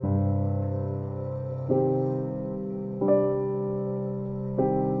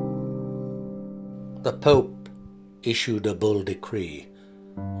The Pope issued a bull decree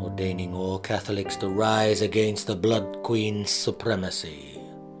ordaining all Catholics to rise against the Blood Queen's supremacy.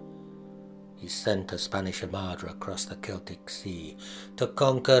 He sent a Spanish armada across the Celtic Sea to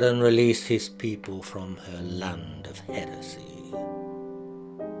conquer and release his people from her land of heresy.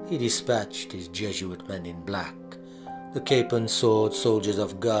 He dispatched his Jesuit men in black, the cape and sword soldiers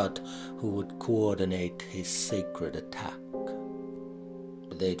of God who would coordinate his sacred attack.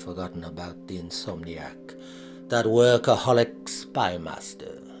 But they'd forgotten about the insomniac, that workaholic spy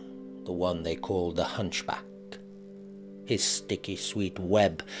master, the one they called the Hunchback. His sticky sweet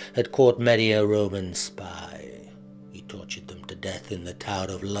web had caught many a Roman spy. He tortured them to death in the Tower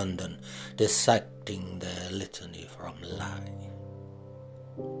of London, dissecting their litany from lie.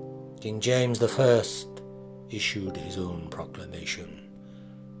 King James I issued his own proclamation.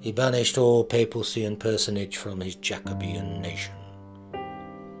 He banished all papacy and personage from his Jacobean nation.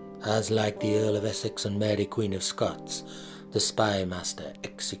 As like the Earl of Essex and Mary Queen of Scots, the spy master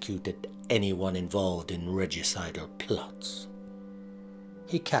executed anyone involved in regicidal plots.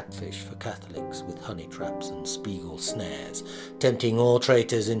 He catfished for Catholics with honey traps and spiegel snares, tempting all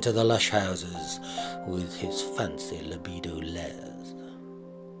traitors into the lush houses with his fancy libido lairs.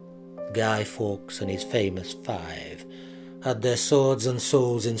 Guy Fawkes and his famous five had their swords and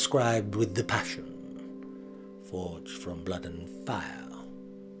souls inscribed with the Passion, forged from blood and fire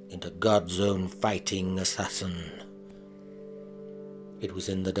into God's own fighting assassin. It was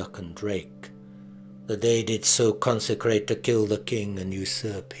in the Duck and Drake that they did so consecrate to kill the king and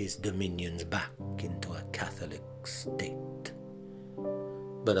usurp his dominions back into a Catholic state.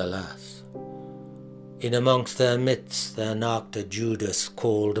 But alas, in amongst their midst there knocked a Judas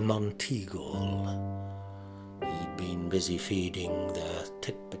called Monteagle. He'd been busy feeding their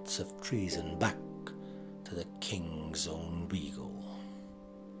tidbits of treason back to the king's own beagle.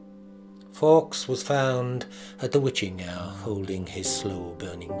 Fawkes was found at the witching hour holding his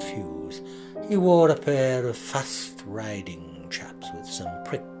slow-burning fuse. He wore a pair of fast-riding chaps with some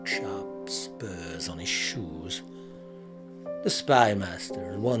prick-sharp spurs on his shoes. The spy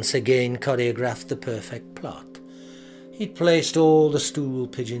master had once again choreographed the perfect plot. He'd placed all the stool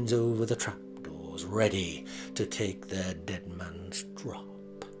pigeons over the trapdoors, ready to take their dead man's drop.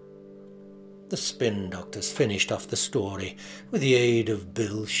 The spin doctors finished off the story with the aid of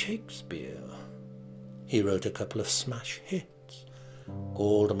Bill Shakespeare. He wrote a couple of smash hits,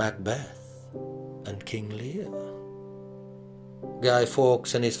 Old Macbeth and King Lear. Guy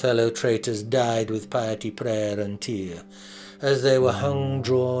Fawkes and his fellow traitors died with piety, prayer and tear. As they were hung,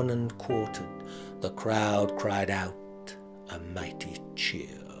 drawn and quartered, the crowd cried out a mighty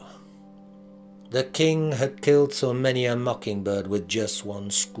cheer. The king had killed so many a mockingbird with just one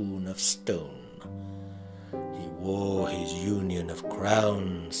scoon of stone. He wore his union of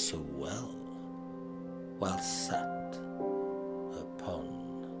crowns so well, while sat